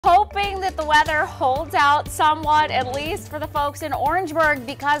Hoping that the weather holds out somewhat, at least for the folks in Orangeburg,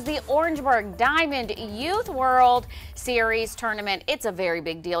 because the Orangeburg Diamond Youth World Series tournament, it's a very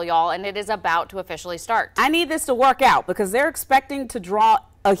big deal, y'all, and it is about to officially start. I need this to work out because they're expecting to draw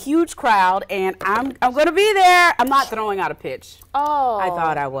a huge crowd, and I'm going to be there. I'm not throwing out a pitch. Oh. I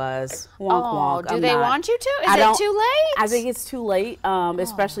thought I was. Wonk, wonk. Do they want you to? Is it too late? I think it's too late,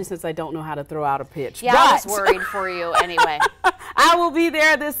 especially since I don't know how to throw out a pitch. Yeah, I was worried for you anyway. I will be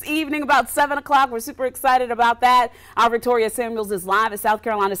there this evening about 7 o'clock. We're super excited about that. Our Victoria Samuels is live at South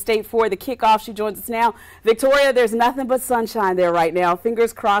Carolina State for the kickoff. She joins us now. Victoria, there's nothing but sunshine there right now.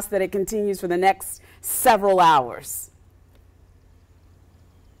 Fingers crossed that it continues for the next several hours.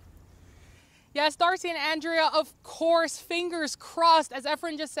 Yes, Darcy and Andrea, of course, fingers crossed. As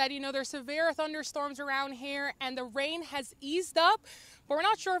Efren just said, you know, there's severe thunderstorms around here and the rain has eased up, but we're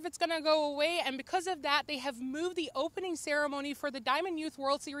not sure if it's going to go away. And because of that, they have moved the opening ceremony for the Diamond Youth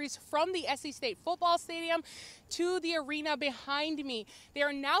World Series from the SC State Football Stadium to the arena behind me. They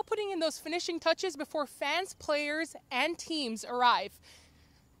are now putting in those finishing touches before fans, players, and teams arrive.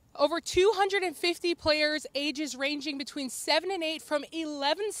 Over 250 players ages ranging between 7 and 8 from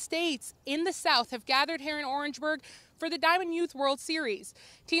 11 states in the South have gathered here in Orangeburg for the Diamond Youth World Series.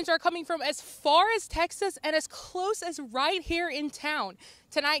 Teams are coming from as far as Texas and as close as right here in town.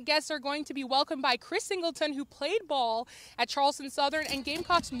 Tonight, guests are going to be welcomed by Chris Singleton, who played ball at Charleston Southern, and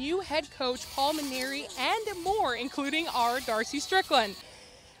Gamecock's new head coach, Paul Maneri, and more, including our Darcy Strickland.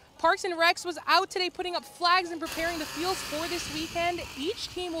 Parks and Recs was out today putting up flags and preparing the fields for this weekend. Each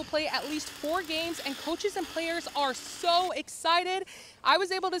team will play at least 4 games, and coaches and players are so excited. I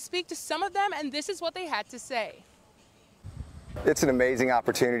was able to speak to some of them, and this is what they had to say. It's an amazing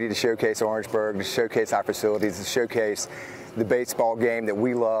opportunity to showcase Orangeburg, to showcase our facilities, to showcase the baseball game that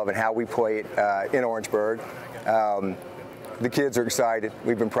we love and how we play it in Orangeburg. The kids are excited.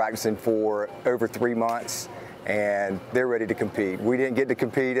 We've been practicing for over 3 months. And they're ready to compete. We didn't get to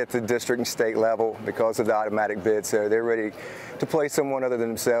compete at the district and state level because of the automatic bid, so they're ready to play someone other than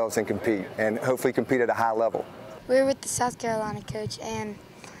themselves and compete, and hopefully compete at a high level. We were with the South Carolina coach, and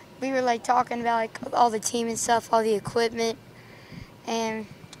we were talking about all the team and stuff, all the equipment, and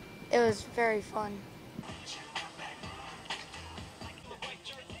it was very fun.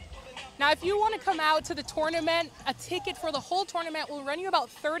 Now, if you want to come out to the tournament, a ticket for the whole tournament will run you about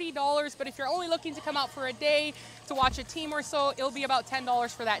 $30, but if you're only looking to come out for a day to watch a team or so, it'll be about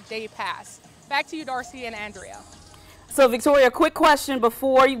 $10 for that day pass. Back to you, Darcy and Andrea. So, Victoria, quick question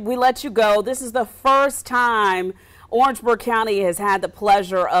before we let you go. This is the first time Orangeburg County has had the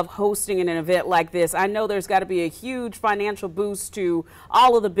pleasure of hosting an event like this. I know there's got to be a huge financial boost to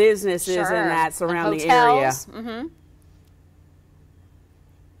all of the businesses in that surrounding area. Mm-hmm.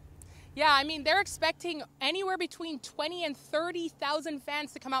 Yeah, I mean, they're expecting anywhere between 20 and 30,000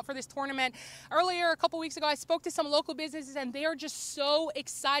 fans to come out for this tournament. Earlier, a couple weeks ago, I spoke to some local businesses, and they are just so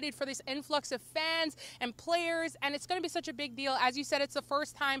excited for this influx of fans and players, and it's going to be such a big deal. As you said, it's the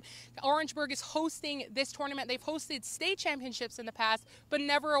first time Orangeburg is hosting this tournament. They've hosted state championships in the past, but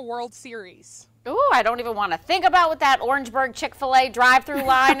never a World Series. Ooh, I don't even want to think about what that Orangeburg Chick-fil-A drive-through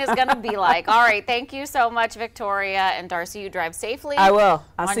line is going to be like. All right, thank you so much, Victoria. And Darcy, you drive safely. I will.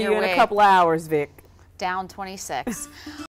 I'll see you in a couple hours, Vic. Down 26.